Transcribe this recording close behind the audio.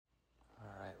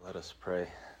us pray. In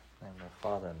the name of the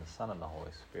Father, and the Son, and the Holy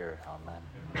Spirit.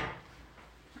 Amen.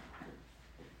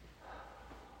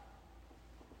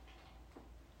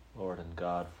 Lord and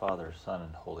God, Father, Son,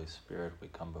 and Holy Spirit, we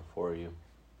come before you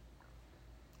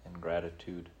in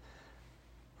gratitude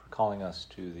for calling us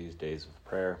to these days of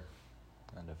prayer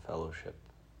and of fellowship.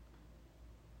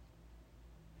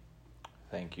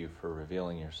 Thank you for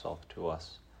revealing yourself to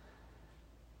us,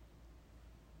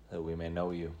 that we may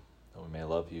know you, that we may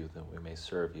love you, that we may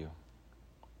serve you,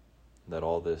 that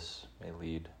all this may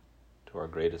lead to our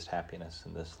greatest happiness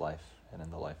in this life and in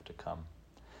the life to come.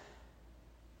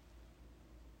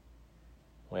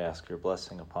 We ask your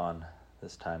blessing upon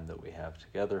this time that we have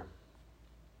together,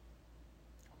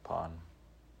 upon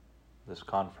this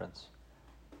conference,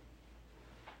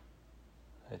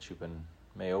 that you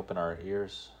may open our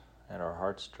ears and our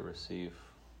hearts to receive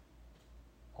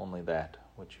only that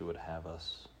which you would have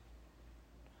us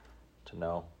to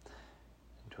know,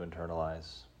 and to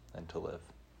internalize, and to live.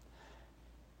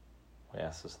 We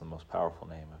ask this in the most powerful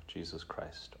name of Jesus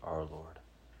Christ, our Lord.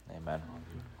 Amen.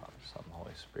 Father, Son, and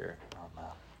Holy Spirit.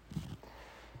 Amen.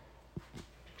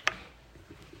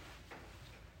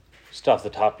 Just off the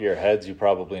top of your heads, you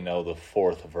probably know the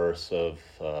fourth verse of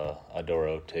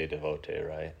Adoro Te Devote,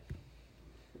 right?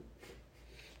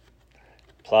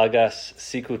 Plagas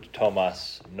sicut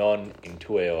Thomas non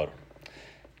intueor.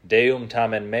 Deum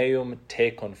tamen meum te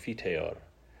confiteor.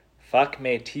 Fac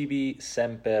me tibi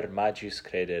semper magis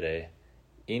credere,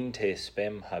 in te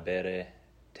spem habere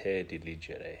te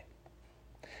diligere.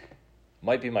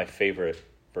 Might be my favorite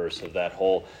verse of that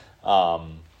whole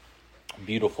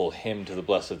beautiful hymn to the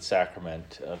Blessed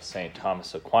Sacrament of St.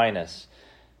 Thomas Aquinas.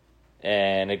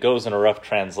 And it goes in a rough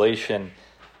translation: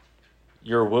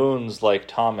 your wounds, like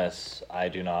Thomas, I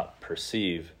do not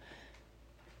perceive.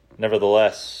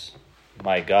 Nevertheless,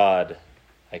 my God,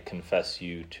 I confess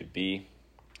you to be.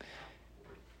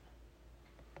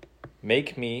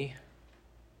 Make me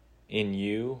in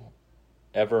you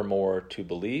evermore to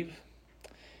believe,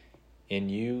 in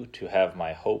you to have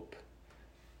my hope,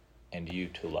 and you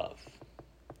to love.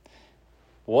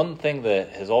 One thing that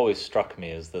has always struck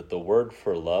me is that the word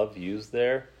for love used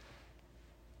there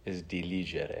is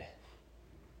diligere.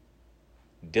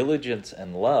 Diligence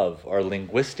and love are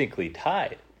linguistically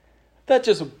tied. That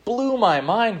just blew my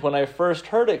mind when I first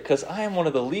heard it, because I am one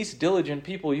of the least diligent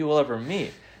people you will ever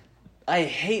meet. I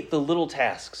hate the little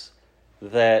tasks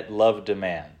that love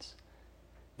demands.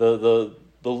 The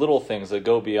little things that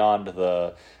go beyond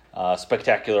the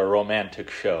spectacular romantic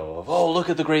show of, oh, look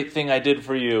at the great thing I did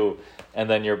for you. And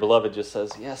then your beloved just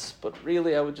says, yes, but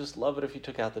really I would just love it if you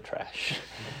took out the trash.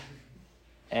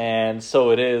 And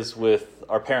so it is with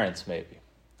our parents, maybe.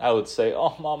 I would say,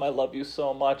 oh, Mom, I love you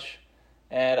so much.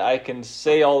 And I can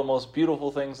say all the most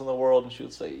beautiful things in the world. And she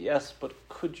would say, yes, but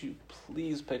could you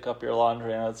please pick up your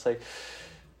laundry? And I would say,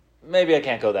 maybe I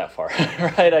can't go that far,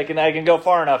 right? I can go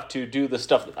far enough to do the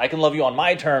stuff. I can love you on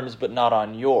my terms, but not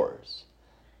on yours.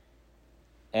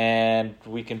 And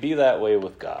we can be that way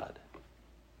with God.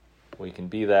 We can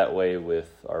be that way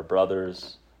with our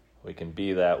brothers. We can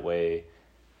be that way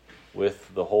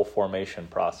with the whole formation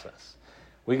process.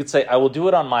 We could say, I will do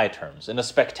it on my terms, in a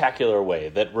spectacular way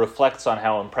that reflects on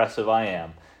how impressive I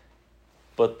am.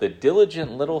 But the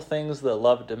diligent little things that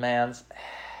love demands,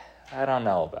 I don't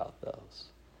know about those.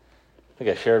 I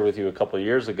think I shared with you a couple of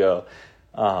years ago,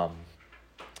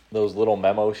 those little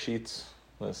memo sheets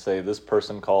that say, this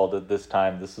person called at this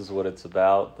time, this is what it's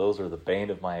about. Those are the bane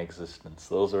of my existence.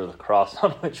 Those are the cross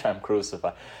on which I'm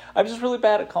crucified. I'm just really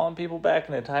bad at calling people back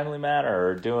in a timely manner,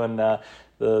 or doing the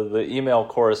email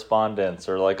correspondence,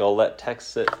 or like I'll let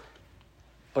text sit.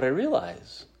 But I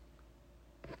realize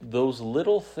those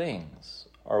little things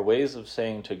are ways of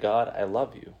saying to God, I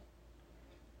love you.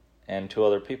 And to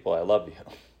other people, I love you.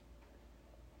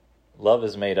 Love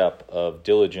is made up of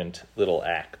diligent little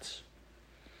acts.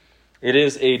 It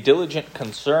is a diligent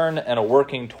concern and a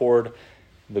working toward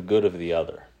the good of the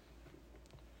other.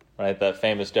 Right? That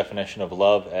famous definition of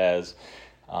love as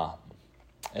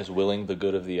willing the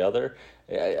good of the other.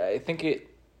 I think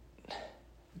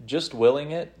just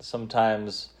willing it,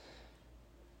 sometimes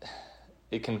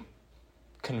it can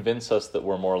convince us that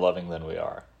we're more loving than we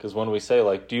are. Because when we say,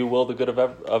 like, do you will the good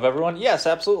of everyone? Yes,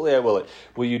 absolutely I will it.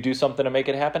 Will you do something to make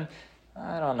it happen?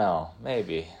 I don't know,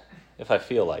 maybe, if I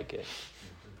feel like it.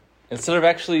 Instead of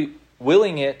actually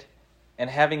willing it and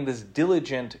having this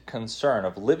diligent concern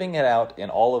of living it out in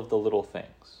all of the little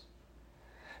things.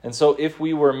 And so if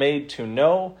we were made to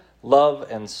know, love,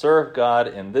 and serve God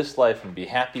in this life and be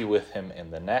happy with him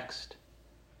in the next,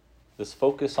 this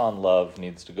focus on love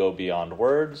needs to go beyond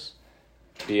words,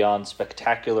 beyond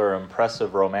spectacular,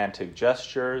 impressive, romantic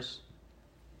gestures,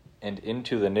 and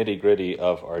into the nitty-gritty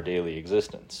of our daily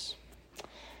existence.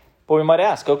 But we might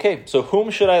ask, okay, so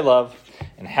whom should I love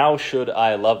and how should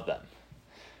I love them?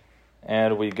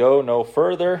 And we go no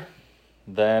further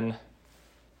than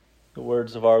the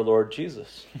words of our Lord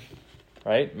Jesus,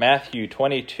 right? Matthew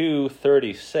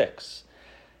 22:36.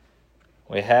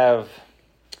 We have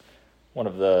one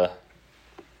of the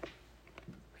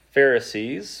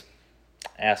Pharisees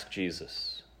ask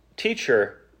Jesus,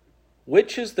 "Teacher,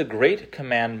 which is the great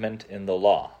commandment in the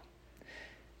law?"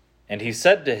 And he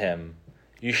said to him,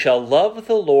 "You shall love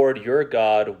the Lord your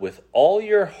God with all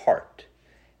your heart,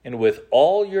 and with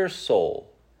all your soul,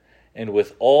 and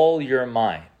with all your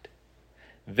mind.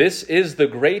 This is the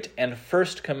great and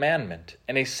first commandment,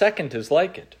 and a second is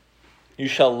like it. You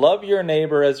shall love your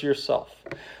neighbor as yourself.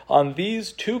 On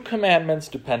these two commandments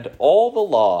depend all the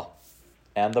law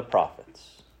and the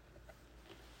prophets."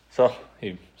 So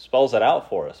he spells it out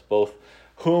for us, both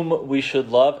whom we should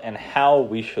love and how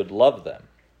we should love them.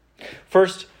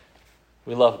 First,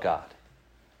 we love God.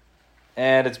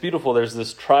 And it's beautiful. There's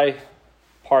this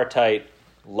tripartite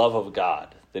love of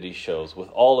God that he shows with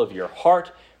all of your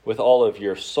heart, with all of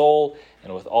your soul,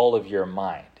 and with all of your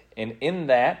mind. And in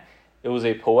that, it was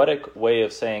a poetic way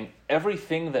of saying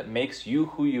everything that makes you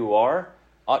who you are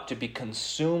ought to be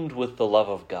consumed with the love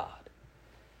of God.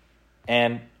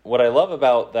 And what I love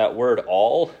about that word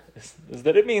all is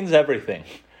that it means everything,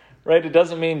 right? It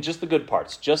doesn't mean just the good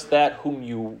parts, just that who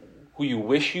you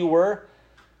wish you were.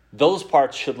 Those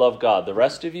parts should love God. The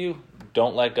rest of you,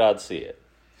 don't let God see it.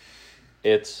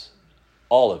 It's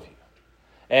all of you.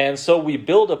 And so we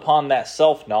build upon that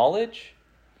self-knowledge,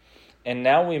 and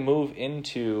now we move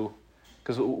into,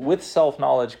 because with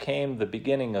self-knowledge came the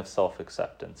beginning of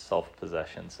self-acceptance,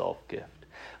 self-possession, self-gift.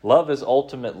 Love is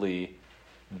ultimately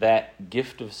that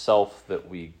gift of self that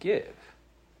we give.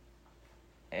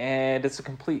 And it's a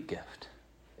complete gift.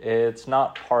 It's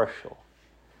not partial.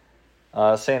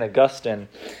 St. Augustine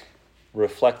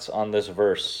reflects on this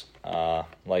verse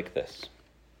like this.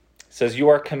 It says, "You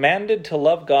are commanded to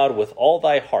love God with all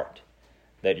thy heart,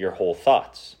 that your whole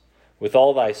thoughts, with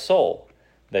all thy soul,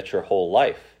 that your whole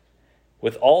life,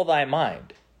 with all thy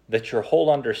mind, that your whole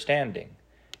understanding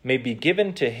may be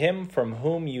given to him from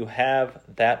whom you have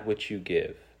that which you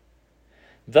give.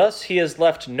 Thus he has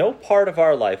left no part of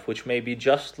our life which may be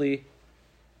justly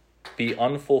be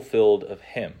unfulfilled of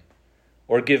him,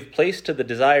 or give place to the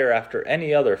desire after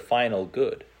any other final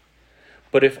good.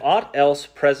 But if aught else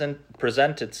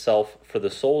present itself for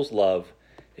the soul's love,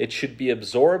 it should be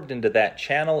absorbed into that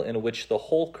channel in which the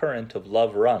whole current of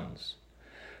love runs.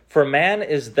 For man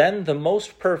is then the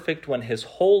most perfect when his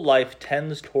whole life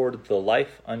tends toward the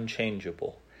life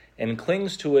unchangeable, and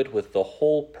clings to it with the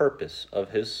whole purpose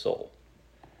of his soul."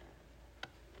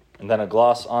 And then a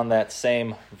gloss on that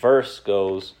same verse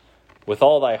goes, "With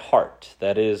all thy heart,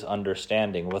 that is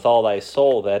understanding, with all thy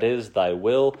soul, that is thy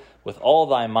will, with all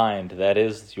thy mind, that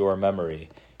is your memory,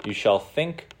 you shall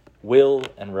think, will,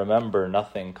 and remember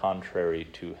nothing contrary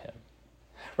to him."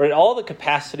 Right? All the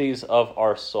capacities of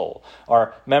our soul,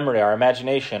 our memory, our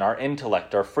imagination, our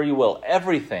intellect, our free will,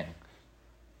 everything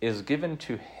is given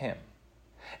to him.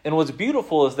 And what's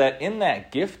beautiful is that in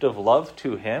that gift of love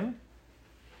to him,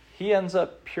 he ends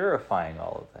up purifying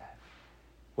all of that.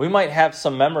 We might have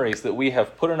some memories that we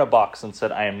have put in a box and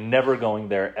said, "I am never going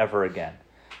there ever again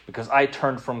because I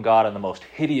turned from God in the most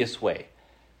hideous way,"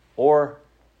 or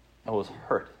I was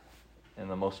hurt in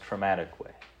the most traumatic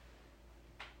way.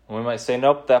 And we might say,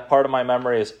 "Nope, that part of my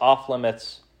memory is off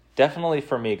limits, definitely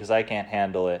for me because I can't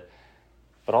handle it,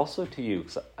 but also to you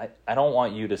because I don't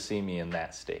want you to see me in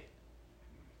that state."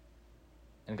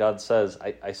 And God says,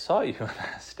 I saw you in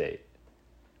that state.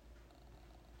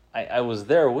 I was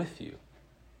there with you.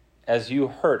 As you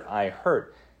hurt, I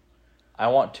hurt. I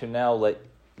want to now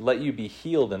let you be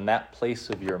healed in that place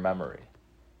of your memory.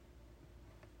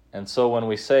 And so when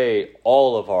we say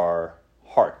all of our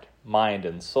heart, mind,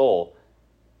 and soul,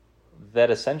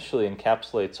 that essentially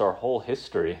encapsulates our whole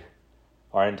history,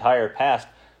 our entire past,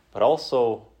 but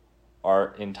also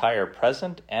our entire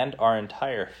present and our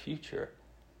entire future.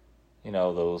 You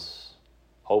know, those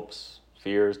hopes,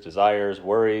 fears, desires,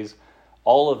 worries,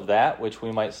 all of that, which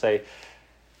we might say,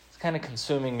 it's kind of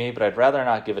consuming me, but I'd rather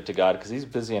not give it to God because he's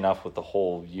busy enough with the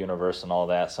whole universe and all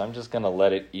that, so I'm just going to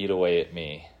let it eat away at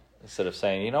me. Instead of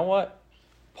saying, you know what?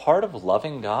 Part of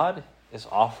loving God is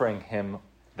offering him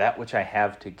that which I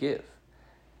have to give.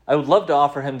 I would love to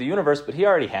offer him the universe, but he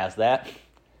already has that.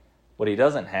 What he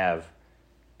doesn't have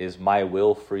is my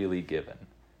will freely given,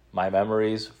 my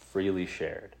memories freely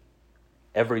shared.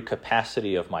 Every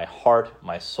capacity of my heart,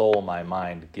 my soul, my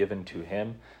mind given to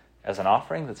him as an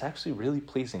offering that's actually really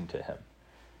pleasing to him.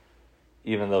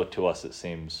 even though to us it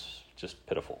seems just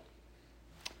pitiful.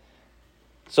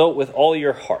 So with all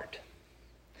your heart,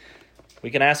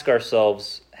 we can ask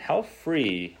ourselves, how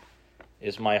free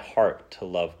is my heart to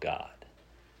love God?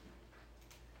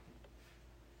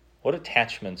 What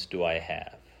attachments do I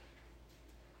have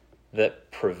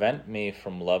that prevent me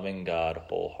from loving God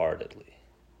wholeheartedly?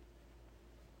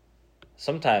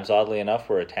 Sometimes, oddly enough,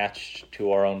 we're attached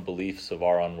to our own beliefs of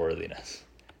our unworthiness,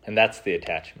 and that's the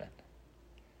attachment.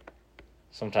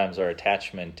 Sometimes our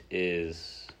attachment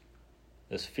is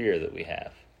this fear that we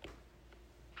have,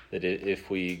 that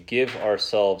if we give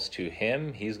ourselves to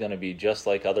him, he's going to be just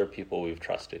like other people we've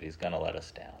trusted. He's going to let us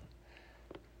down.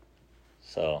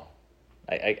 So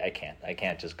I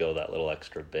can't just go that little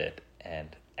extra bit and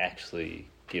actually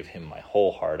give him my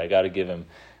whole heart. I got to give him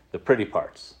the pretty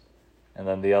parts. And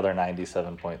then the other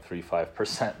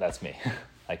 97.35%, that's me.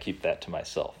 I keep that to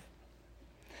myself.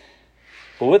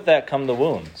 But with that come the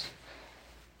wounds.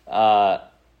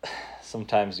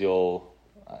 Sometimes I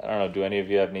don't know, do any of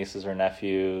you have nieces or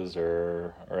nephews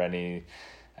or any,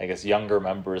 I guess, younger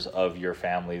members of your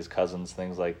families, cousins,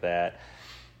 things like that?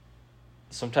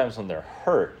 Sometimes when they're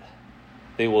hurt,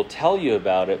 they will tell you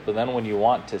about it, but then when you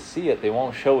want to see it, they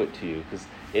won't show it to you because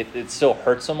it still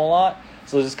hurts them a lot.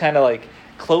 So they just kind of like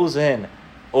close in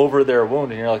over their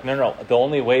wound, and you're like, no, the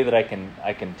only way that I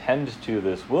can tend to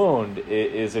this wound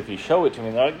is if you show it to me.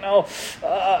 And they're like, no,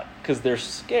 because they're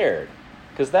scared,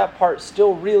 because that part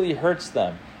still really hurts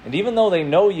them. And even though they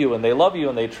know you and they love you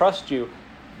and they trust you,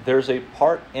 there's a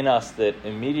part in us that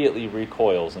immediately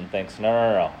recoils and thinks,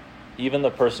 no. Even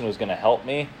the person who's going to help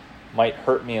me might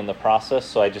hurt me in the process,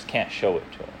 so I just can't show it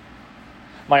to him.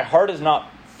 My heart is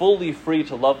not fully free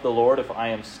to love the Lord if I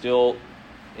am still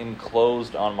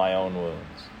enclosed on my own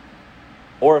wounds,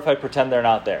 or if I pretend they're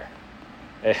not there.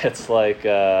 It's like,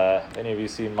 any of you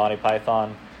seen Monty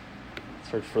Python,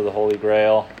 Search for the Holy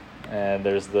Grail? And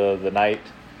there's the knight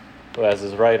who has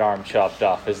his right arm chopped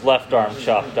off, his left arm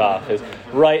chopped off, his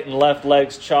right and left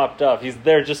legs chopped off. He's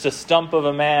there just a stump of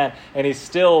a man, and he's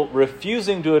still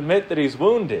refusing to admit that he's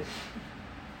wounded,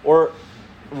 or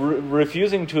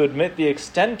refusing to admit the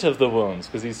extent of the wounds,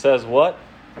 because he says, what?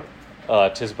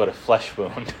 'Tis but a flesh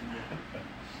wound.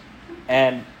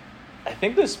 And I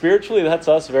think that spiritually that's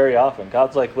us very often.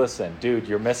 God's like, listen, dude,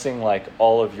 you're missing like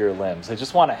all of your limbs. I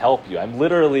just want to help you. I'm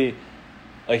literally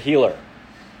a healer.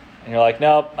 And you're like,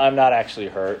 nope, I'm not actually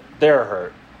hurt. They're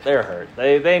hurt.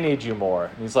 They need you more.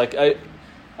 And he's like,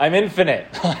 I'm infinite.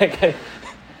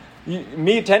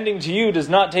 Me tending to you does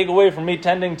not take away from me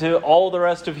tending to all the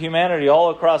rest of humanity all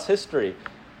across history.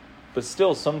 But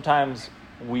still, sometimes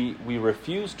we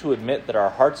refuse to admit that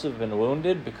our hearts have been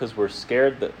wounded because we're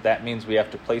scared that means we have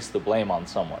to place the blame on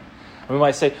someone. And we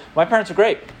might say, my parents are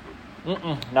great.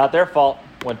 Not their fault.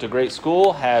 Went to great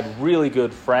school, had really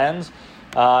good friends.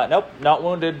 Nope, not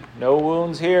wounded. No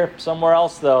wounds here. Somewhere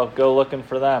else, though. Go looking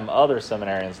for them. Other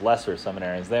seminarians, lesser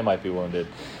seminarians, they might be wounded.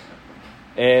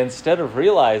 Instead of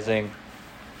realizing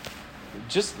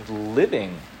just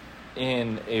living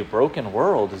in a broken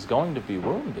world is going to be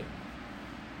wounding.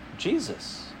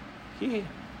 Jesus, he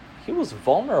was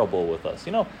vulnerable with us.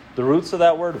 You know, the roots of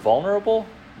that word, vulnerable,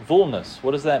 vulnus,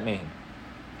 what does that mean?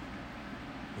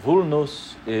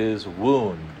 Vulnus is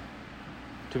wound.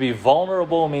 To be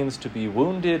vulnerable means to be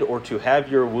wounded or to have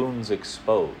your wounds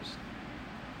exposed.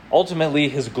 Ultimately,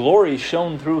 his glory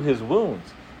shone through his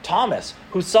wounds. Thomas,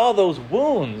 who saw those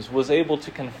wounds, was able to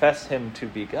confess him to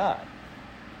be God.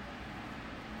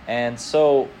 And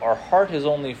so our heart is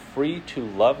only free to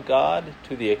love God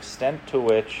to the extent to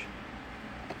which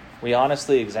we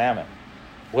honestly examine,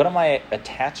 what am I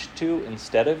attached to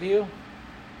instead of you?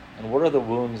 And what are the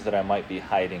wounds that I might be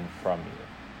hiding from you?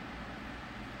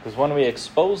 Because when we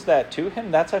expose that to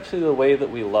him, that's actually the way that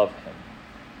we love him.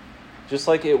 Just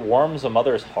like it warms a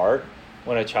mother's heart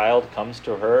when a child comes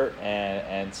to her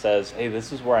and says, hey,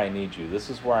 this is where I need you. This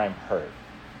is where I'm hurt.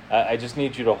 I just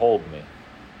need you to hold me.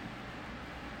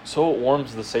 So it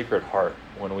warms the Sacred Heart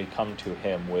when we come to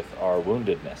him with our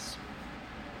woundedness.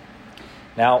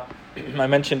 Now, I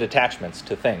mentioned attachments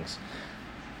to things.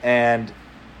 And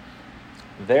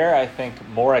there, I think,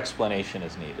 more explanation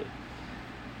is needed.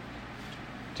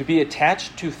 To be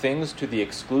attached to things to the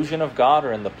exclusion of God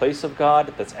or in the place of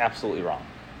God, that's absolutely wrong.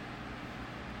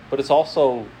 But it's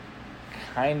also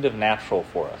kind of natural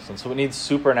for us. And so it needs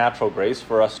supernatural grace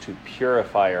for us to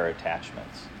purify our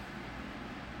attachments.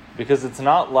 Because it's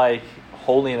not like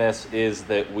holiness is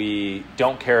that we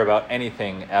don't care about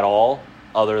anything at all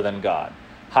other than God.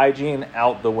 Hygiene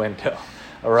out the window,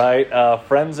 all right?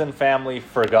 Friends and family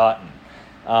forgotten.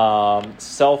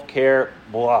 Self-care,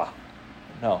 blah.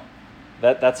 No.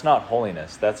 That's not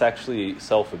holiness. That's actually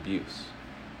self-abuse.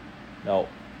 No,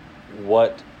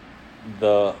 what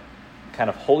the kind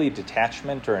of holy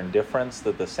detachment or indifference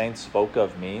that the saints spoke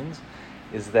of means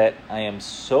is that I am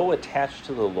so attached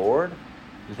to the Lord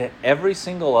that every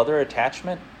single other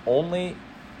attachment only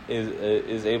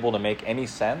is able to make any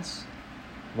sense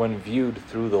when viewed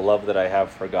through the love that I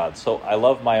have for God. So I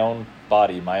love my own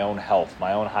body, my own health,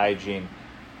 my own hygiene,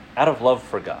 out of love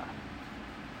for God.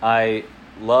 I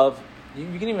love,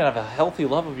 you can even have a healthy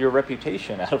love of your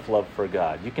reputation out of love for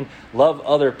God. You can love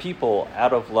other people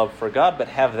out of love for God, but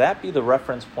have that be the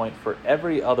reference point for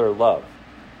every other love.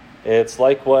 It's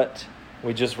like what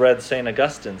we just read St.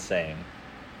 Augustine saying.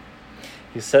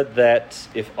 He said that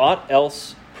if aught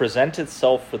else present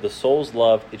itself for the soul's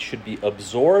love, it should be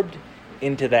absorbed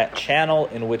into that channel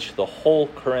in which the whole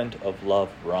current of love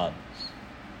runs.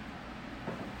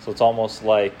 So it's almost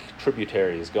like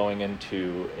tributaries going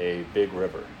into a big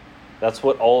river. That's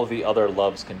what all of the other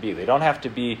loves can be. They don't have to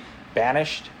be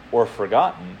banished or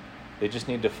forgotten. They just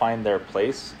need to find their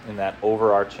place in that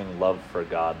overarching love for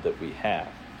God that we have.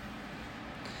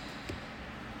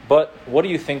 But what do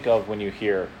you think of when you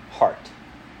hear heart?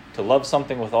 To love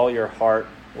something with all your heart,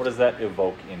 what does that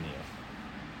evoke in you?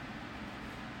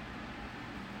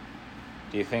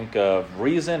 Do you think of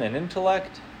reason and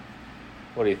intellect?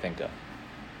 What do you think of?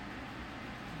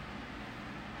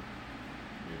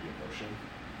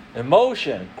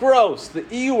 Emotion. Gross. The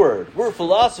E word. We're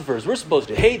philosophers. We're supposed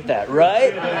to hate that,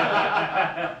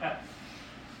 right?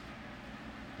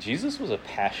 Jesus was a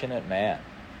passionate man.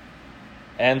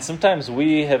 And sometimes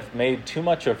we have made too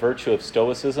much a virtue of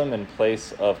Stoicism in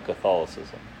place of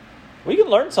Catholicism. We can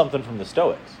learn something from the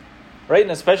Stoics, right?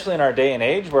 And especially in our day and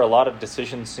age where a lot of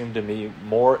decisions seem to be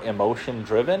more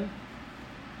emotion-driven.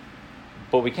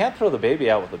 But we can't throw the baby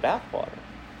out with the bathwater.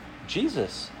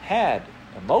 Jesus had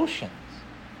emotions.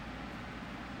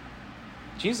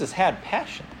 Jesus had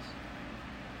passions.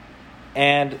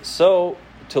 And so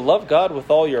to love God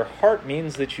with all your heart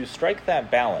means that you strike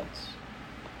that balance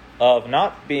of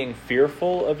not being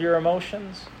fearful of your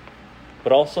emotions,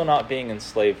 but also not being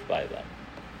enslaved by them.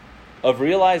 Of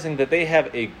realizing that they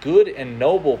have a good and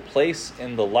noble place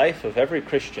in the life of every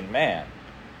Christian man,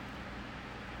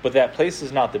 but that place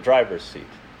is not the driver's seat.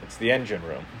 It's the engine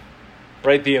room.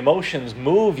 Right? The emotions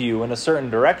move you in a certain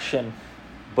direction,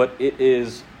 but it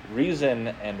is reason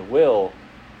and will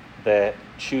that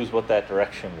choose what that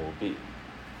direction will be.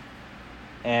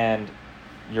 And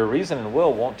your reason and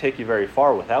will won't take you very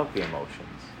far without the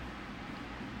emotions,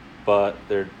 but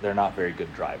they're not very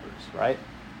good drivers, right?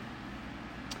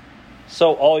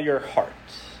 So all your heart.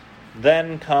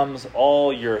 Then comes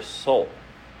all your soul.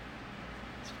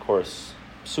 It's, of course,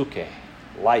 psyche,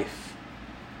 life.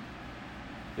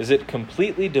 Is it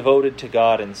completely devoted to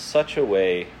God in such a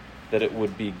way that it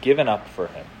would be given up for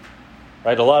him?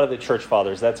 Right? A lot of the church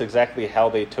fathers, that's exactly how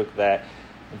they took that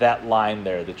line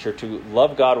there, that you're to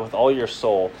love God with all your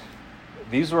soul.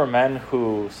 These were men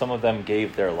who, some of them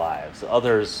gave their lives.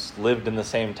 Others lived in the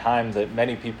same time that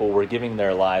many people were giving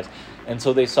their lives. And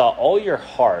so they saw all your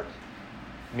heart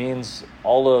means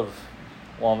all of,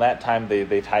 well, in that time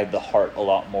they tied the heart a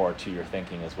lot more to your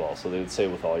thinking as well. So they would say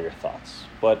with all your thoughts,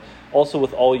 but also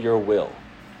with all your will,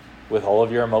 with all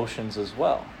of your emotions as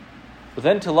well. But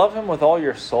then to love him with all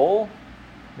your soul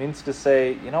means to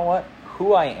say, you know what?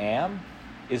 Who I am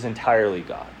is entirely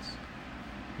God's.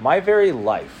 My very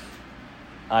life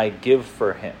I give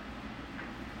for him.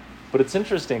 But it's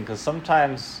interesting because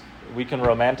sometimes we can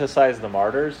romanticize the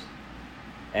martyrs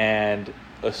and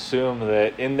assume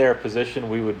that in their position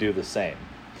we would do the same.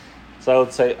 So I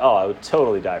would say, I would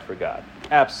totally die for God.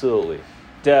 Absolutely.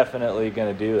 Definitely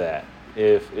going to do that.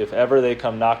 If ever they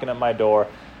come knocking at my door,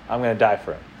 I'm going to die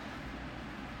for him.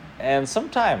 And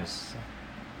sometimes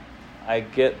I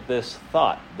get this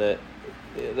thought that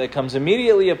comes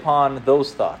immediately upon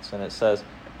those thoughts, and it says,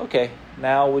 okay,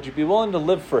 now would you be willing to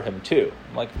live for him too?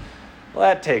 I'm like, well,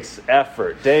 that takes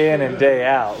effort, day in and day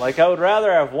out. Like, I would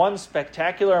rather have one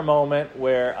spectacular moment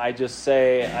where I just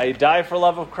say, I die for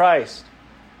love of Christ.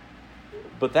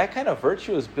 But that kind of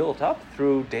virtue is built up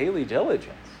through daily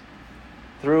diligence,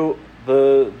 through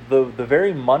the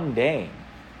very mundane.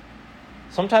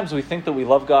 Sometimes we think that we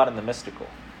love God in the mystical,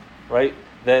 right?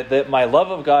 That my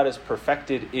love of God is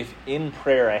perfected if in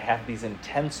prayer I have these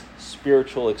intense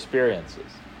spiritual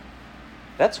experiences.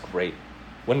 That's great.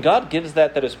 When God gives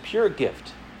that is pure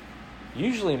gift,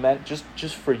 usually meant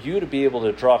just for you to be able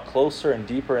to draw closer and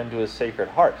deeper into his sacred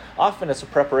heart. Often it's a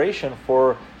preparation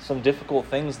for some difficult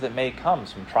things that may come,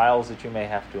 some trials that you may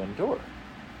have to endure.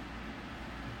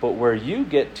 But where you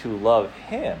get to love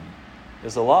him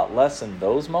is a lot less in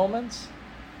those moments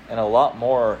and a lot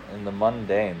more in the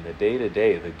mundane, the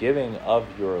day-to-day, the giving of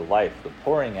your life, the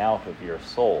pouring out of your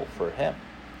soul for him.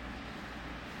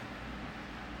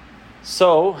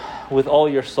 So, with all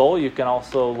your soul, you can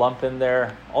also lump in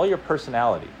there all your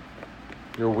personality,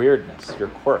 your weirdness, your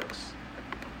quirks.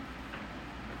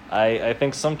 I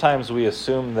think sometimes we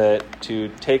assume that to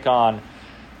take on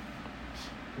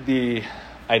the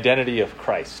identity of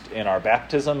Christ in our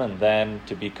baptism and then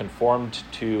to be conformed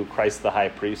to Christ the high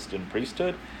priest in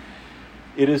priesthood,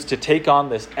 it is to take on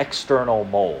this external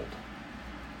mold.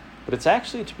 But it's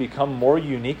actually to become more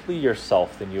uniquely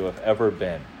yourself than you have ever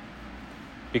been.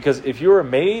 Because if you are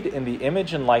made in the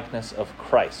image and likeness of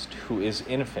Christ, who is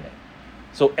infinite,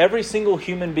 so every single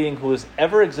human being who has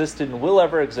ever existed and will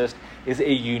ever exist is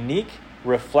a unique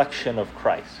reflection of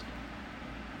Christ.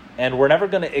 And we're never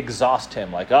going to exhaust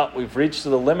him, like, oh, we've reached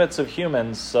the limits of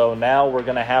humans, so now we're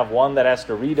going to have one that has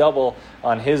to redouble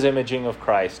on his imaging of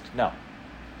Christ. No.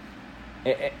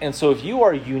 And so if you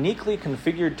are uniquely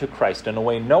configured to Christ in a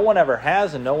way no one ever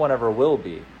has and no one ever will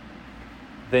be,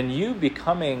 then you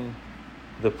becoming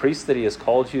the priest that he has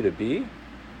called you to be,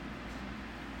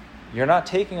 you're not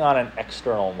taking on an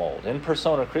external mold. In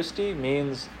persona Christi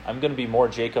means I'm going to be more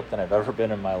Jacob than I've ever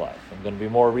been in my life. I'm going to be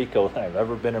more Rico than I've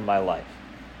ever been in my life.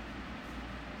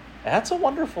 And that's a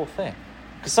wonderful thing.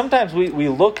 Because sometimes we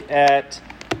look at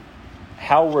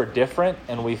how we're different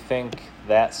and we think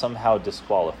that somehow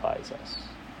disqualifies us.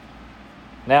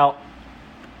 Now,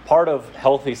 part of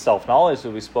healthy self-knowledge that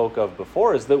we spoke of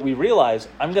before is that we realize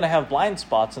I'm going to have blind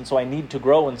spots, and so I need to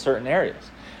grow in certain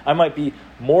areas. I might be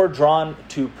more drawn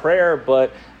to prayer,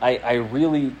 but I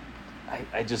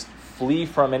just flee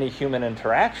from any human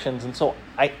interactions, and so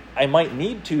I might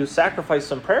need to sacrifice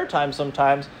some prayer time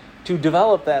sometimes to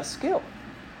develop that skill.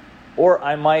 Or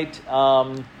I might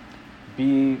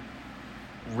be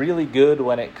really good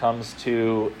when it comes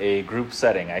to a group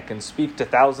setting. I can speak to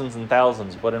thousands and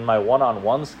thousands, but in my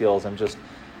one-on-one skills, I'm just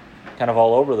kind of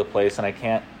all over the place and I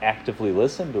can't actively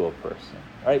listen to a person,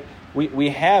 right?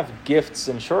 We have gifts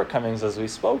and shortcomings, as we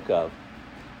spoke of,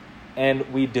 and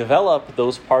we develop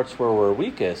those parts where we're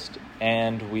weakest,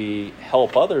 and we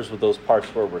help others with those parts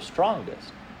where we're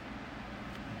strongest.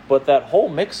 But that whole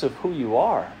mix of who you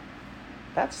are,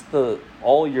 that's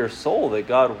all your soul that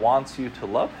God wants you to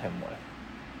love him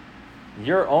with.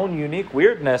 Your own unique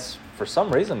weirdness, for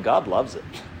some reason, God loves it.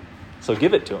 So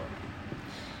give it to him.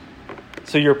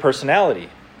 So your personality,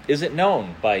 is it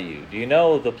known by you? Do you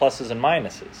know the pluses and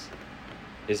minuses?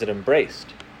 Is it embraced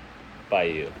by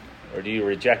you? Or do you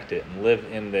reject it and live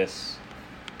in this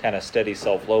kind of steady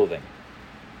self-loathing?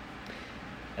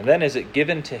 And then is it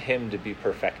given to him to be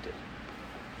perfected?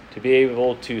 To be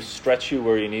able to stretch you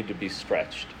where you need to be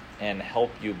stretched and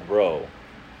help you grow,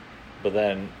 but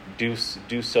then do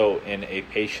so in a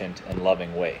patient and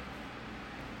loving way.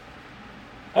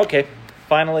 Okay,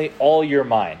 finally, all your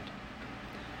mind.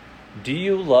 Do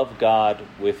you love God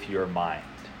with your mind?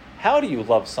 How do you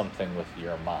love something with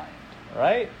your mind,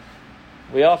 right?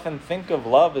 We often think of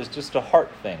love as just a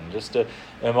heart thing, just an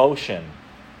emotion.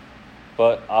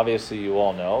 But obviously you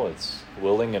all know it's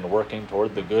willing and working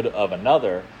toward the good of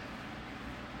another.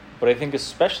 But I think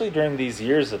especially during these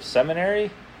years of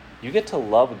seminary, you get to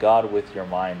love God with your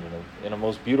mind in a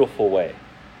most beautiful way.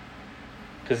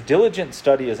 Because diligent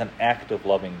study is an act of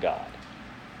loving God.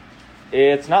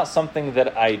 It's not something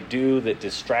that I do that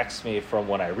distracts me from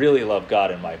when I really love God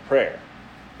in my prayer,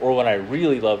 or when I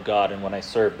really love God and when I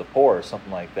serve the poor, or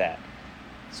something like that.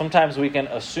 Sometimes we can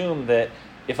assume that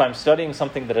if I'm studying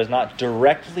something that is not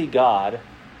directly God,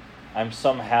 I'm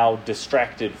somehow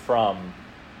distracted from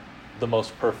the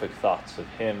most perfect thoughts of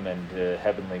him and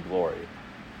heavenly glory.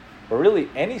 But really,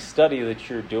 any study that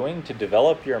you're doing to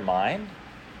develop your mind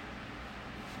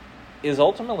is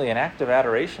ultimately an act of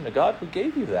adoration to God who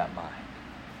gave you that mind.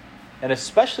 And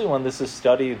especially when this is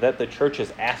study that the church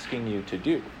is asking you to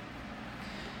do.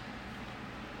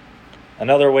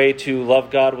 Another way to love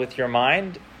God with your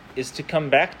mind is to come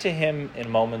back to him in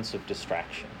moments of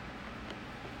distraction.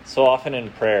 So often in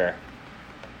prayer,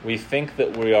 we think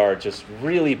that we are just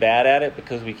really bad at it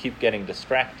because we keep getting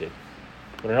distracted.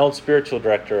 But an old spiritual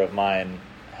director of mine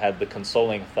had the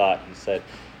consoling thought. He said,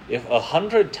 if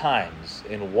 100 times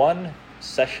in one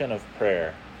session of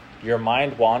prayer, your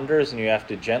mind wanders and you have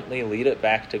to gently lead it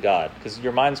back to God, because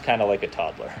your mind's kind of like a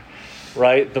toddler,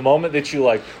 right? The moment that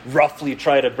you roughly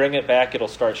try to bring it back, it'll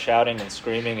start shouting and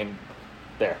screaming, and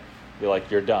there,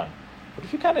 you're done. But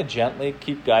if you kind of gently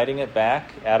keep guiding it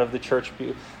back out of the church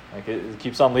pew, it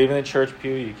keeps on leaving the church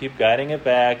pew, you keep guiding it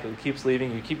back, it keeps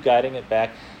leaving, you keep guiding it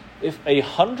back. If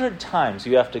 100 times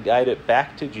you have to guide it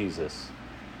back to Jesus,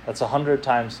 that's 100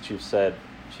 times that you've said,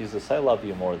 Jesus, I love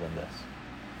you more than this.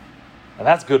 And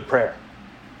that's good prayer,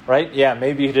 right? Yeah,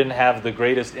 maybe you didn't have the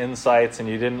greatest insights and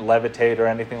you didn't levitate or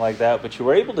anything like that, but you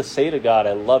were able to say to God,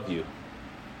 I love you,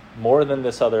 more than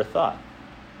this other thought.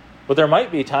 But there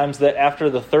might be times that after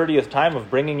the 30th time of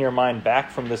bringing your mind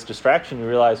back from this distraction, you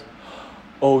realize,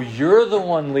 oh, you're the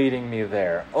one leading me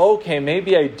there. Okay,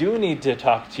 maybe I do need to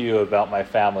talk to you about my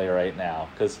family right now,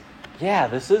 because, yeah,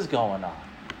 this is going on.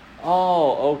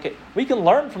 Oh, okay. We can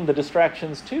learn from the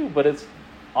distractions too, but it's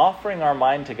offering our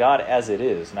mind to God as it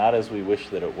is, not as we wish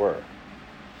that it were.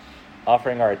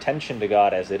 Offering our attention to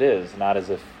God as it is, not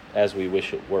as we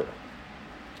wish it were.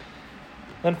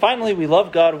 Then finally, we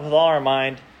love God with all our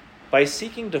mind by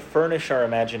seeking to furnish our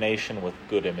imagination with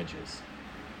good images.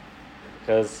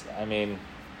 Because,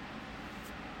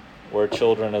 we're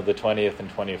children of the 20th and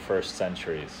 21st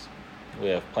centuries. We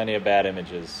have plenty of bad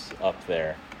images up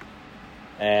there.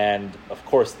 And, of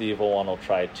course, the evil one will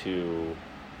try to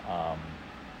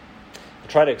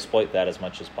exploit that as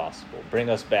much as possible. Bring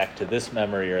us back to this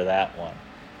memory or that one.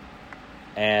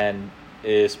 And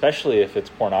especially if it's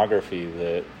pornography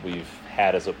that we've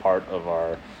had as a part of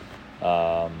our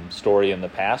story in the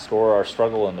past or our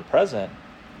struggle in the present,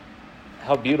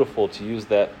 how beautiful to use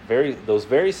those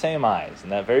very same eyes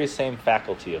and that very same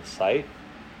faculty of sight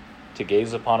to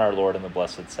gaze upon our Lord in the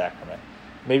Blessed Sacrament.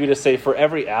 Maybe to say, for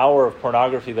every hour of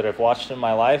pornography that I've watched in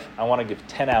my life, I want to give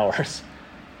 10 hours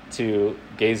to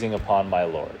gazing upon my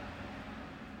Lord.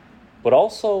 But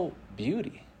also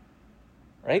beauty,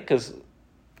 right? Because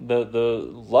the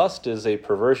lust is a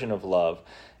perversion of love.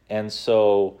 And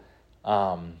so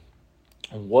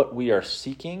what we are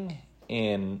seeking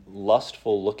in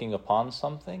lustful looking upon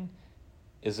something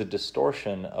is a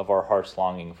distortion of our heart's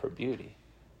longing for beauty.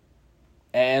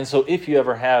 And so if you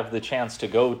ever have the chance to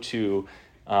go to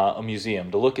a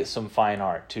museum, to look at some fine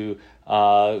art, to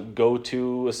go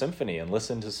to a symphony and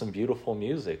listen to some beautiful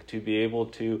music, to be able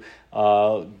to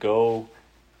go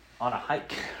on a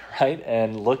hike, right,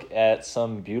 and look at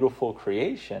some beautiful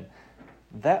creation,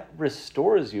 that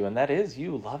restores you, and that is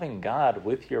you loving God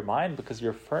with your mind, because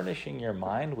you're furnishing your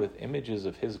mind with images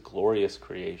of his glorious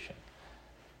creation.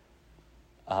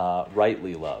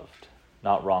 Rightly loved,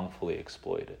 not wrongfully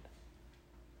exploited.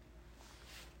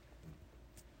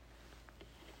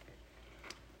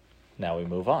 Now we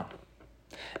move on.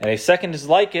 And a second is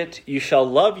like it, you shall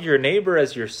love your neighbor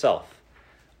as yourself.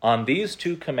 On these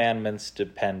two commandments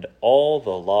depend all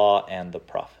the law and the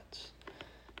prophets.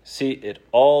 See, it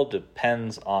all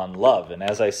depends on love. And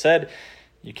as I said,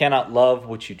 you cannot love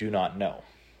what you do not know,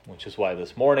 which is why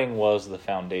this morning was the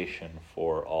foundation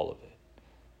for all of it.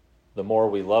 The more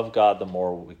we love God, the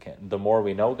more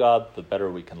we know God, the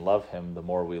better we can love him. The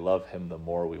more we love him, the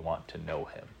more we want to know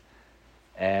him.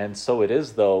 And so it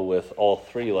is, though, with all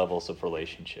three levels of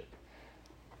relationship.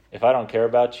 If I don't care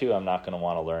about you, I'm not going to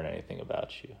want to learn anything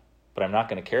about you. But I'm not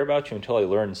going to care about you until I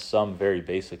learn some very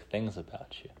basic things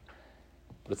about you.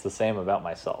 But it's the same about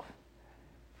myself.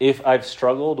 If I've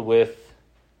struggled with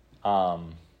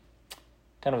kind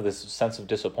of this sense of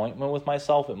disappointment with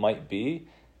myself, it might be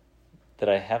that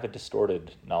I have a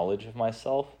distorted knowledge of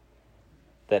myself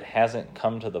that hasn't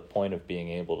come to the point of being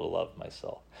able to love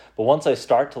myself. But once I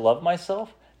start to love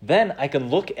myself, then I can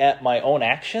look at my own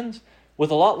actions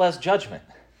with a lot less judgment,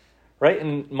 right?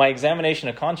 And my examination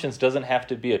of conscience doesn't have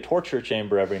to be a torture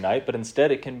chamber every night, but instead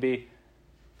it can be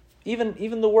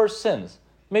even the worst sins.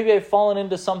 Maybe I've fallen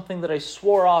into something that I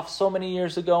swore off so many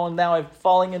years ago, and now I'm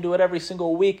falling into it every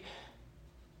single week.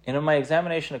 And in my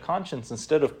examination of conscience,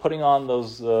 instead of putting on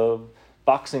those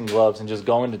boxing gloves and just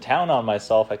going to town on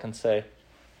myself, I can say,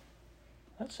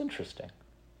 that's interesting.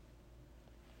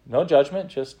 No judgment,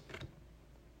 just,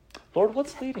 Lord,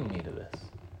 what's leading me to this?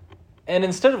 And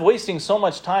instead of wasting so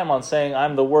much time on saying,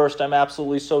 I'm the worst, I'm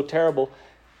absolutely so terrible,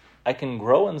 I can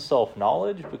grow in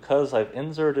self-knowledge because I've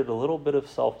inserted a little bit of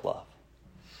self-love.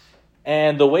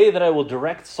 And the way that I will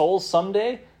direct souls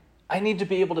someday, I need to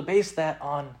be able to base that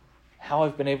on how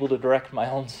I've been able to direct my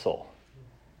own soul.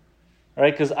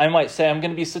 Right? Because I might say I'm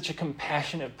going to be such a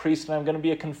compassionate priest, and I'm going to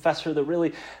be a confessor that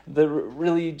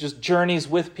really just journeys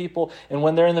with people. And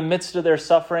when they're in the midst of their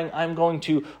suffering, I'm going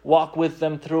to walk with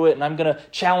them through it, and I'm going to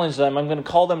challenge them. I'm going to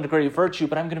call them to great virtue,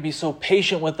 but I'm going to be so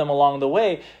patient with them along the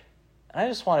way. And I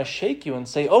just want to shake you and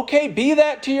say, okay, be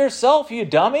that to yourself, you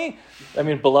dummy. I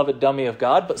mean, beloved dummy of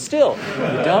God, but still,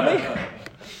 you dummy.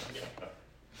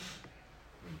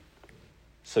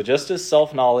 So just as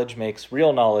self-knowledge makes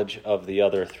real knowledge of the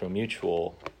other through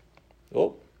mutual...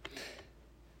 So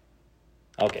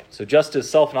just as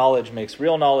self-knowledge makes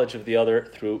real knowledge of the other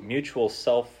through mutual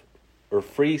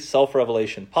free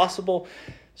self-revelation possible,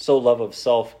 so love of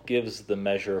self gives the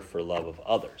measure for love of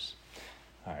others.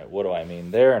 All right, what do I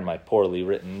mean there in my poorly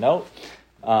written note?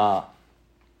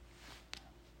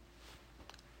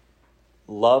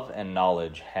 Love and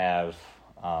knowledge have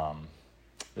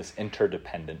this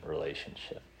interdependent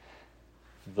relationship.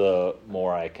 The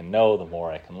more I can know, the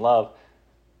more I can love.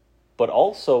 But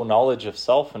also knowledge of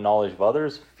self and knowledge of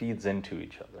others feeds into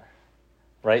each other,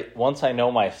 right? Once I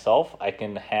know myself, I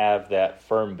can have that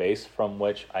firm base from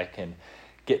which I can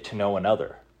get to know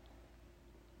another.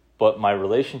 But my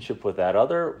relationship with that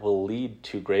other will lead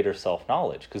to greater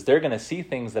self-knowledge because they're going to see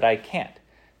things that I can't.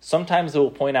 Sometimes they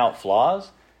will point out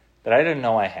flaws that I didn't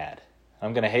know I had.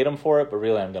 I'm going to hate them for it, but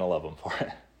really I'm going to love them for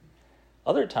it.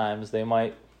 Other times they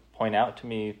might point out to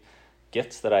me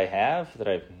gifts that I have that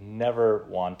I've never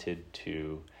wanted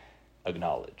to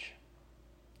acknowledge.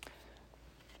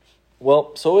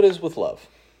 Well, so it is with love,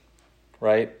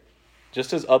 right?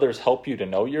 Just as others help you to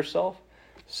know yourself,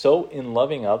 so in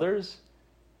loving others,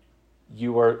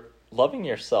 you are loving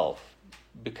yourself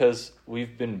because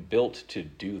we've been built to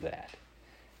do that.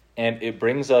 And it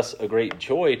brings us a great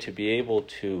joy to be able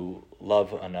to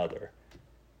love another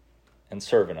and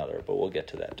serve another, but we'll get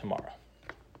to that tomorrow.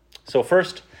 So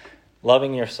first,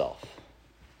 loving yourself.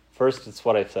 First, it's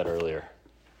what I said earlier,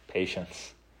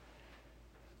 patience.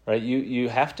 Right? You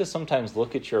have to sometimes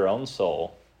look at your own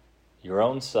soul, your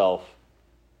own self,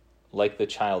 like the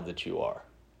child that you are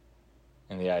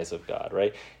in the eyes of God,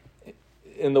 right?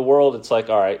 In the world, it's like,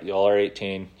 all right, y'all are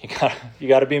 18. You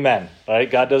got to be men, right?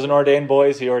 God doesn't ordain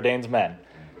boys, he ordains men.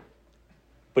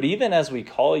 But even as we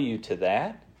call you to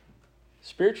that,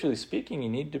 spiritually speaking, you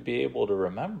need to be able to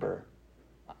remember,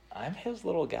 I'm his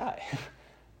little guy,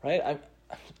 right?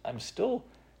 I'm still,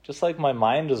 just like my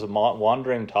mind is a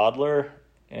wandering toddler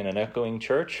in an echoing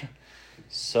church,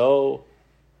 so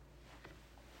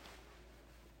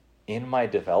in my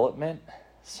development,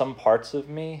 some parts of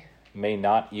me may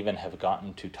not even have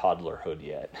gotten to toddlerhood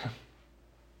yet.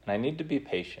 And I need to be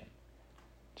patient.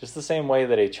 Just the same way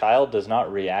that a child does not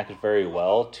react very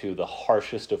well to the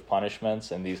harshest of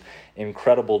punishments and these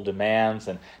incredible demands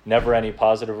and never any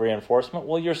positive reinforcement,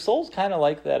 well, your soul's kind of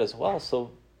like that as well.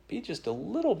 So be just a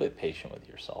little bit patient with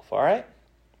yourself, all right?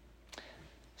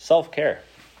 Self-care.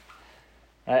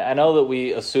 I know that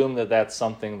we assume that that's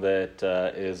something that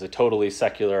is a totally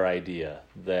secular idea,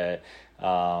 that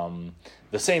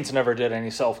the saints never did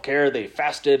any self-care. They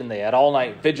fasted and they had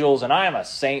all-night vigils, and I am a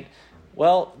saint.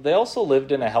 Well, they also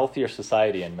lived in a healthier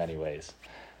society in many ways.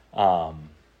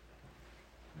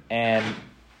 And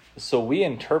so we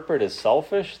interpret as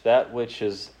selfish that which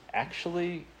is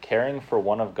actually caring for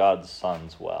one of God's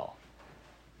sons well.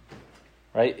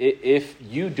 Right? If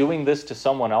you doing this to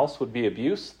someone else would be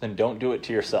abuse, then don't do it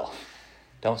to yourself.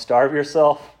 Don't starve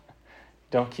yourself.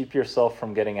 Don't keep yourself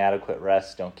from getting adequate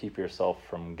rest. Don't keep yourself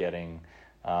from getting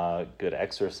good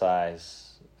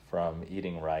exercise, from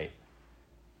eating right.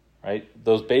 Right?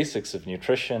 Those basics of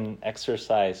nutrition,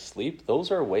 exercise, sleep,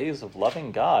 those are ways of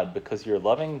loving God because you're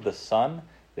loving the Son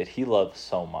that he loves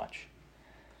so much.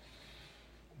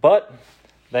 But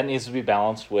that needs to be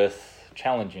balanced with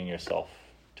challenging yourself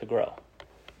to grow.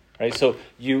 Right? So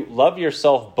you love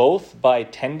yourself both by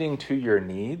tending to your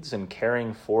needs and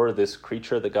caring for this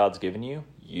creature that God's given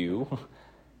you,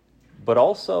 but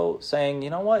also saying,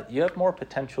 you know what, you have more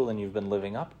potential than you've been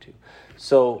living up to.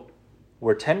 So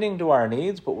we're tending to our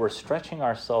needs, but we're stretching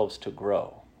ourselves to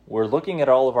grow. We're looking at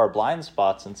all of our blind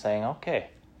spots and saying, okay,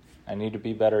 I need to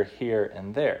be better here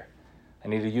and there. I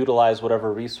need to utilize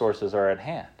whatever resources are at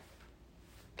hand.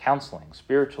 Counseling,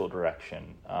 spiritual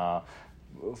direction,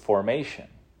 formation.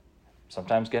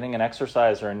 Sometimes getting an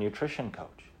exercise or a nutrition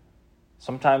coach.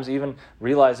 Sometimes even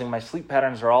realizing my sleep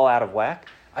patterns are all out of whack.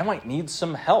 I might need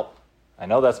some help. I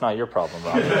know that's not your problem,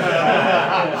 Robert.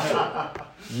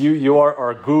 You are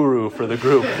our guru for the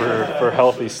group for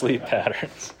healthy sleep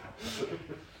patterns.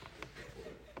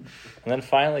 And then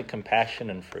finally, compassion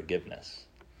and forgiveness.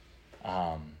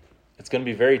 It's going to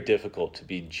be very difficult to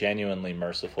be genuinely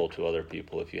merciful to other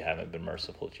people if you haven't been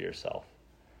merciful to yourself.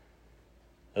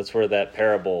 That's where that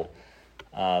parable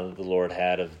the Lord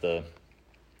had of the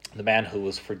man who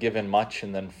was forgiven much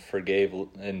and then forgave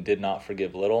and did not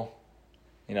forgive little.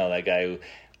 You know, that guy who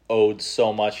owed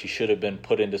so much he should have been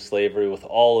put into slavery with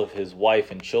all of his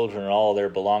wife and children and all their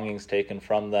belongings taken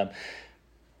from them.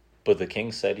 But the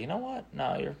king said, you know what?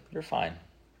 No, you're fine.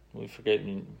 We've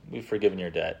forgiven your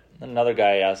debt. And another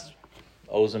guy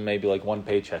owes him maybe like one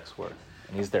paycheck's worth.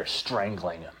 And he's there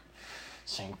strangling him,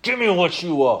 saying, give me what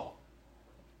you owe.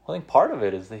 I think part of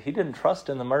it is that he didn't trust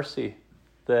in the mercy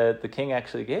that the king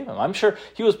actually gave him. I'm sure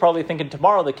he was probably thinking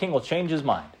tomorrow the king will change his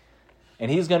mind. And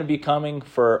he's going to be coming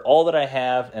for all that I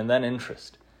have and then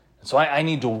interest. And so I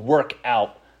need to work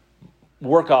out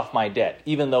work off my debt,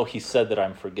 even though he said that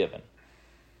I'm forgiven.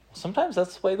 Sometimes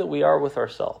that's the way that we are with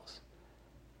ourselves.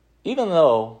 Even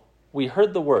though we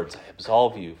heard the words, I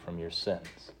absolve you from your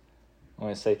sins. When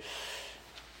we say,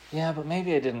 yeah, but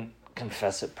maybe I didn't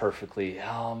confess it perfectly.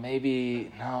 Oh,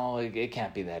 maybe, no, it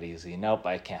can't be that easy. Nope,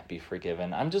 I can't be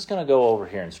forgiven. I'm just going to go over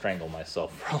here and strangle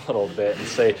myself for a little bit and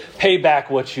say, pay back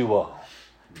what you owe.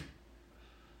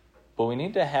 But we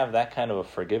need to have that kind of a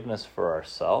forgiveness for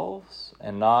ourselves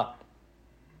and not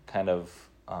kind of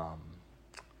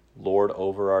lord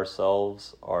over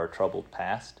ourselves our troubled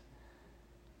past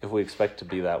if we expect to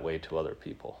be that way to other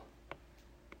people.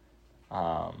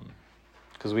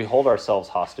 Because we hold ourselves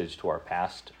hostage to our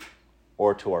past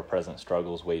or to our present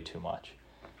struggles way too much.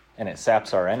 And it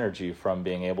saps our energy from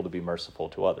being able to be merciful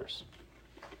to others.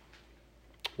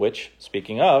 Which,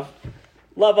 speaking of,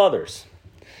 love others.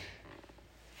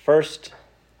 First,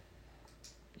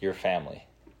 your family.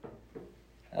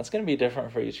 That's going to be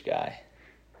different for each guy.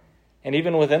 And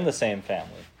even within the same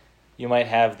family, you might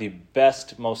have the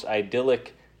best, most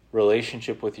idyllic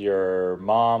relationship with your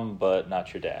mom, but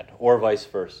not your dad, or vice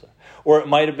versa. Or it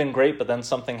might have been great, but then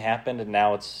something happened, and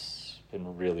now it's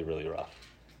been really, really rough.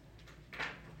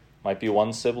 Might be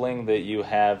one sibling that you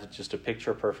have just a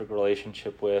picture-perfect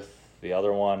relationship with, the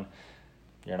other one,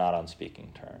 you're not on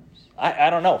speaking terms.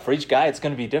 I don't know. For each guy, it's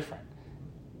going to be different.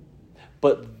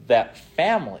 But that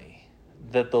family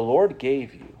that the Lord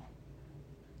gave you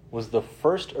was the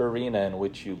first arena in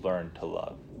which you learned to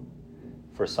love.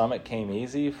 For some, it came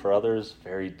easy. For others,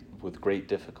 with great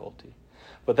difficulty.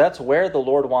 But that's where the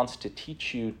Lord wants to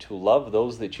teach you to love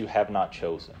those that you have not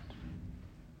chosen.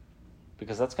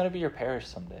 Because that's going to be your parish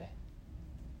someday.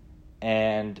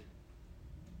 And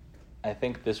I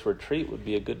think this retreat would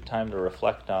be a good time to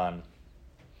reflect on,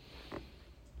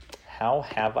 how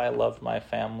have I loved my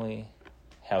family?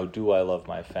 How do I love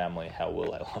my family? How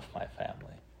will I love my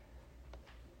family?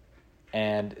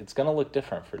 And it's going to look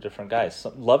different for different guys.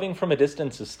 Loving from a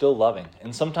distance is still loving.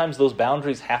 And sometimes those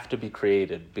boundaries have to be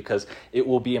created because it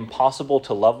will be impossible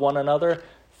to love one another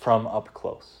from up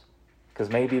close. Because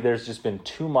maybe there's just been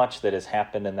too much that has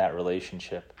happened in that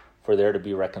relationship for there to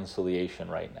be reconciliation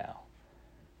right now.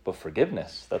 But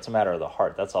forgiveness, that's a matter of the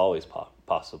heart. That's always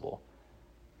possible.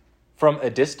 From a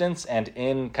distance and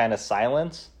in kind of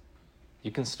silence,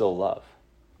 you can still love.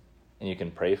 And you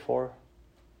can pray for.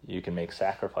 You can make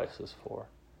sacrifices for.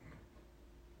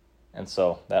 And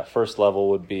so that first level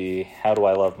would be, how do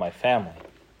I love my family?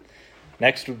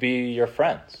 Next would be your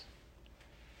friends.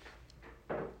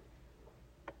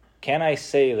 Can I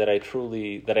say that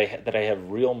I have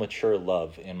real mature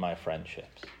love in my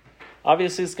friendships?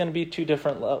 Obviously, it's going to be to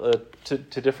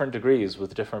different degrees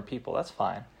with different people. That's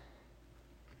fine.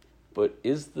 But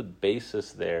is the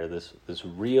basis there this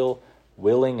real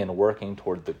willing and working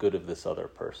toward the good of this other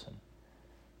person?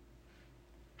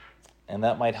 And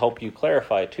that might help you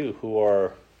clarify, too, who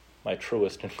are my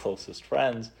truest and closest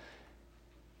friends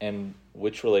and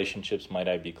which relationships might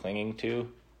I be clinging to,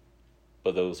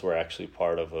 but those were actually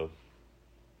part of a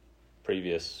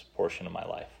previous portion of my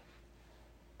life.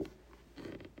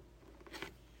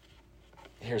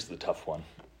 Here's the tough one.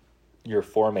 Your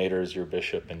formators, your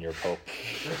bishop, and your pope.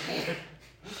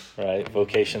 Right?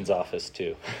 Vocations office,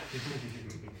 too.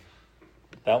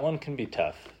 That one can be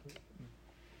tough.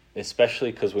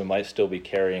 Especially because we might still be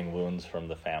carrying wounds from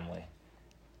the family.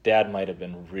 Dad might have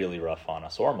been really rough on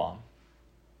us, or mom.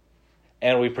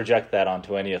 And we project that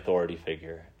onto any authority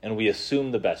figure. And we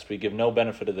assume the best. We give no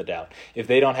benefit of the doubt. If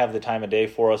they don't have the time of day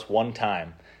for us one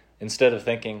time, instead of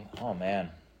thinking, oh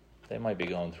man, they might be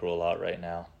going through a lot right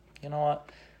now. You know what?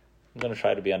 I'm going to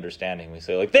try to be understanding. We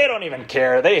say, like, they don't even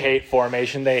care. They hate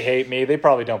formation. They hate me. They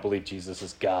probably don't believe Jesus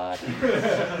is God.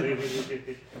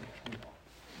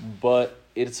 But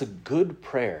it's a good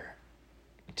prayer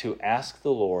to ask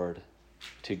the Lord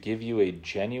to give you a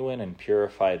genuine and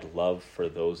purified love for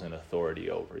those in authority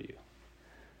over you.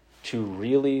 To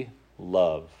really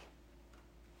love.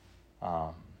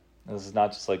 This is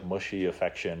not just like mushy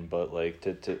affection, but like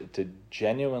to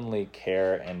genuinely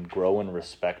care and grow in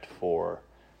respect for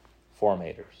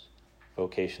formators,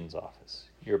 vocations office,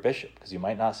 your bishop, because you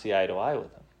might not see eye to eye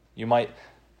with him. You might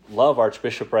love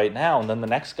Archbishop right now, and then the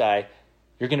next guy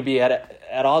you're going to be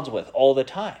at odds with all the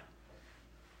time.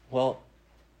 Well,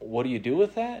 what do you do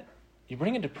with that? You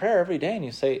bring it to prayer every day and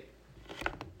you say,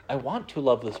 I want to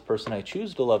love this person. I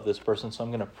choose to love this person, so I'm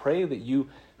going to pray that you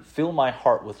fill my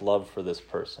heart with love for this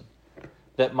person.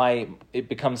 That it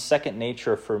becomes second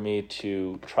nature for me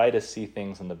to try to see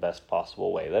things in the best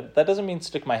possible way. That doesn't mean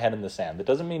stick my head in the sand. That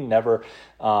doesn't mean never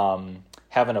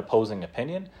have an opposing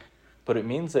opinion. But it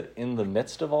means that in the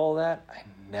midst of all that, I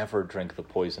never drink the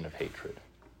poison of hatred.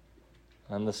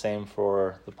 and the same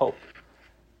for the Pope.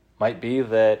 Might be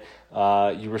that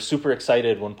you were super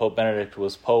excited when Pope Benedict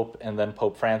was Pope, and then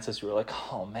Pope Francis, you were like,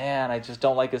 oh man, I just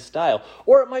don't like his style.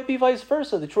 Or it might be vice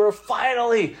versa, that you were,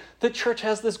 finally, the church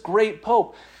has this great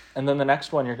Pope. And then the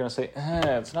next one, you're going to say,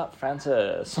 it's not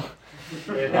Francis.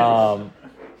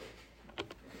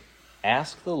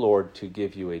 Ask the Lord to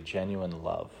give you a genuine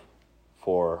love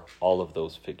for all of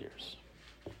those figures.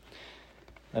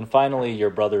 And finally, your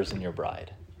brothers and your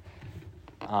bride.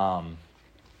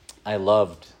 I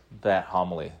loved that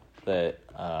homily that,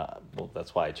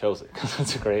 that's why I chose it, because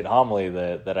it's a great homily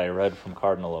that I read from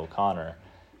Cardinal O'Connor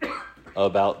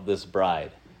about this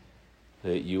bride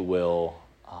that you will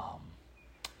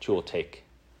take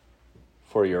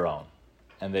for your own,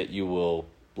 and that you will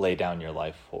lay down your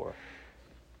life for.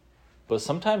 But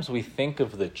sometimes we think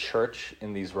of the church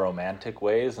in these romantic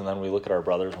ways, and then we look at our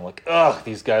brothers and we're like, ugh,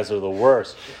 these guys are the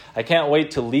worst. I can't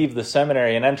wait to leave the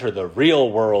seminary and enter the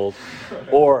real world.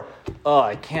 Or, oh,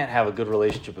 I can't have a good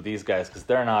relationship with these guys because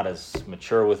they're not as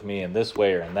mature with me in this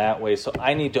way or in that way. So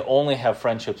I need to only have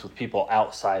friendships with people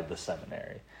outside the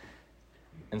seminary.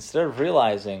 Instead of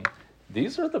realizing,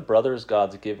 these are the brothers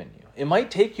God's given you. It might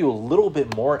take you a little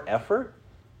bit more effort,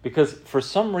 because for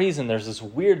some reason there's this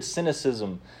weird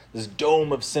cynicism, this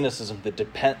dome of cynicism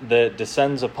that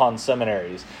descends upon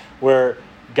seminaries, where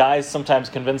guys sometimes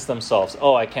convince themselves,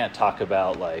 oh, I can't talk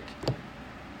about like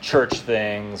church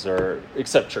things or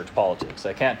except church politics.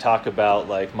 I can't talk about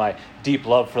like my deep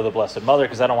love for the Blessed Mother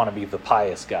because I don't want to be the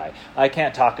pious guy. I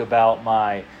can't talk about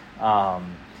my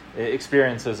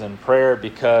experiences in prayer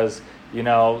because,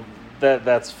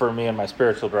 that's for me and my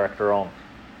spiritual director only.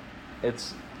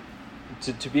 It's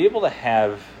to be able to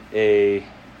have a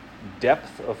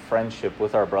depth of friendship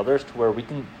with our brothers to where we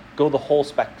can go the whole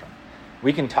spectrum.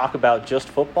 We can talk about just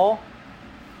football,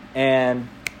 and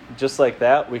just like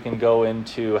that, we can go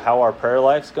into how our prayer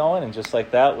life's going, and just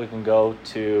like that, we can go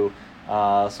to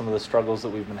some of the struggles that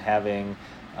we've been having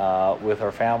with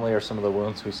our family or some of the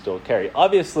wounds we still carry.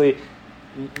 Obviously,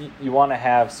 you want to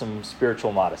have some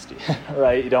spiritual modesty,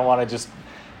 right? You don't want to just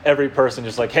every person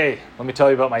just like, hey, let me tell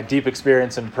you about my deep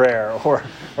experience in prayer, or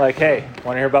like, hey,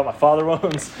 want to hear about my father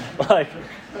wounds? Like,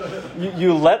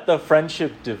 you let the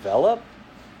friendship develop,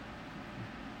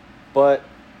 but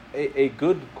a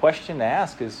good question to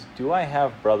ask is, do I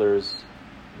have brothers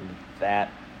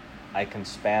that I can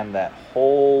span that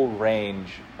whole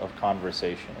range of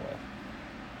conversation with?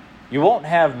 You won't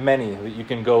have many that you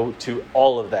can go to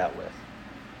all of that with,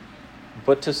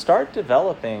 but to start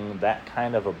developing that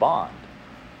kind of a bond.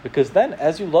 Because then,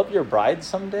 as you love your bride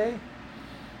someday,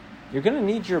 you're going to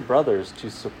need your brothers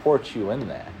to support you in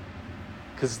that.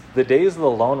 Because the days of the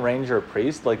Lone Ranger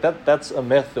priest, like that's a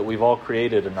myth that we've all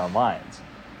created in our minds.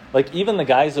 Like even the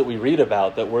guys that we read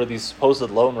about that were these supposed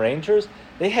Lone Rangers,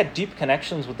 they had deep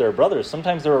connections with their brothers.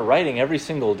 Sometimes they were writing every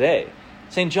single day.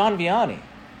 St. John Vianney,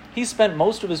 he spent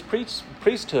most of his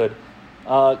priesthood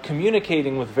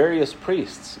communicating with various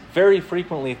priests very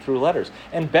frequently through letters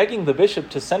and begging the bishop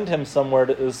to send him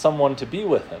someone to be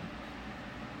with him.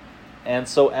 And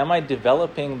so am I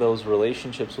developing those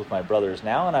relationships with my brothers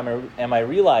now? And am I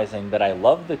realizing that I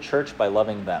love the church by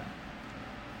loving them?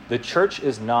 The church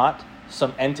is not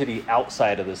some entity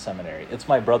outside of the seminary. It's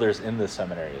my brothers in the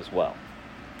seminary as well.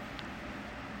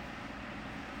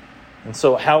 And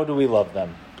so how do we love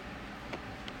them?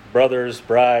 Brothers,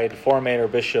 bride,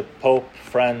 formator, bishop, pope,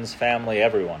 friends, family,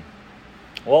 everyone.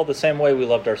 Well, the same way we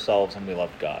loved ourselves and we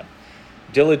loved God.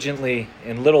 Diligently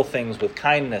in little things with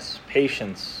kindness,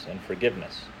 patience, and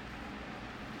forgiveness.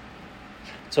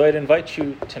 So I'd invite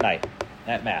you tonight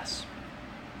at Mass,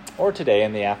 or today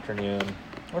in the afternoon,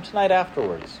 or tonight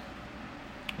afterwards,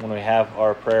 when we have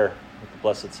our prayer with the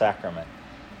Blessed Sacrament.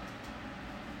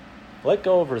 Let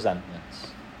go of resentments.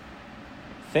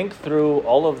 Think through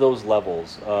all of those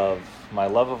levels of my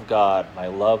love of God, my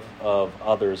love of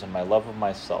others, and my love of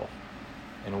myself.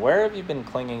 And where have you been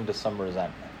clinging to some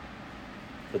resentment?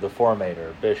 For the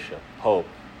formator, bishop, pope,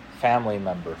 family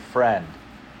member, friend,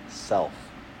 self,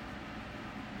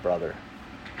 brother,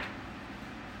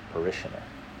 parishioner.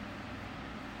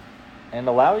 And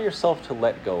allow yourself to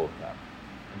let go of them.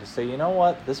 And to say, you know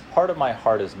what, this part of my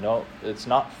heart it's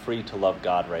not free to love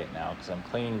God right now because I'm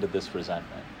clinging to this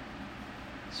resentment.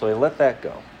 So I let that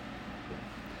go.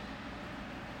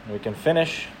 And we can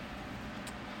finish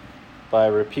by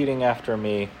repeating after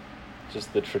me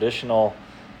just the traditional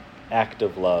act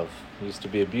of love. It used to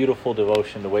be a beautiful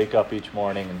devotion to wake up each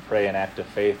morning and pray an act of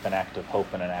faith, an act of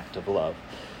hope, and an act of love.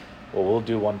 Well, we'll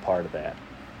do one part of that.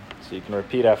 So you can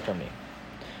repeat after me.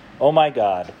 Oh my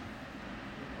God.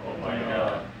 Oh my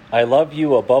God. I love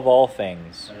you above all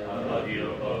things. I love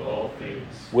you above all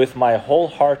things. with my whole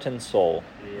heart and soul,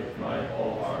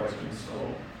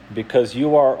 because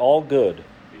you are all good,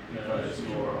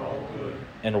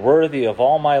 and worthy of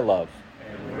all my love.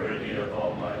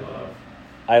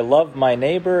 I love my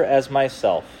neighbor as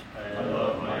myself,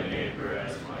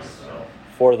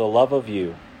 for the love of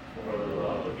you.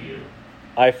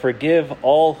 I forgive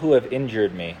all who have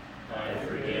injured me,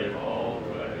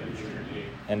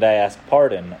 and I ask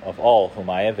pardon of all whom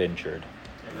I have injured.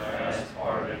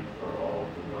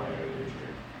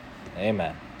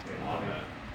 Amen.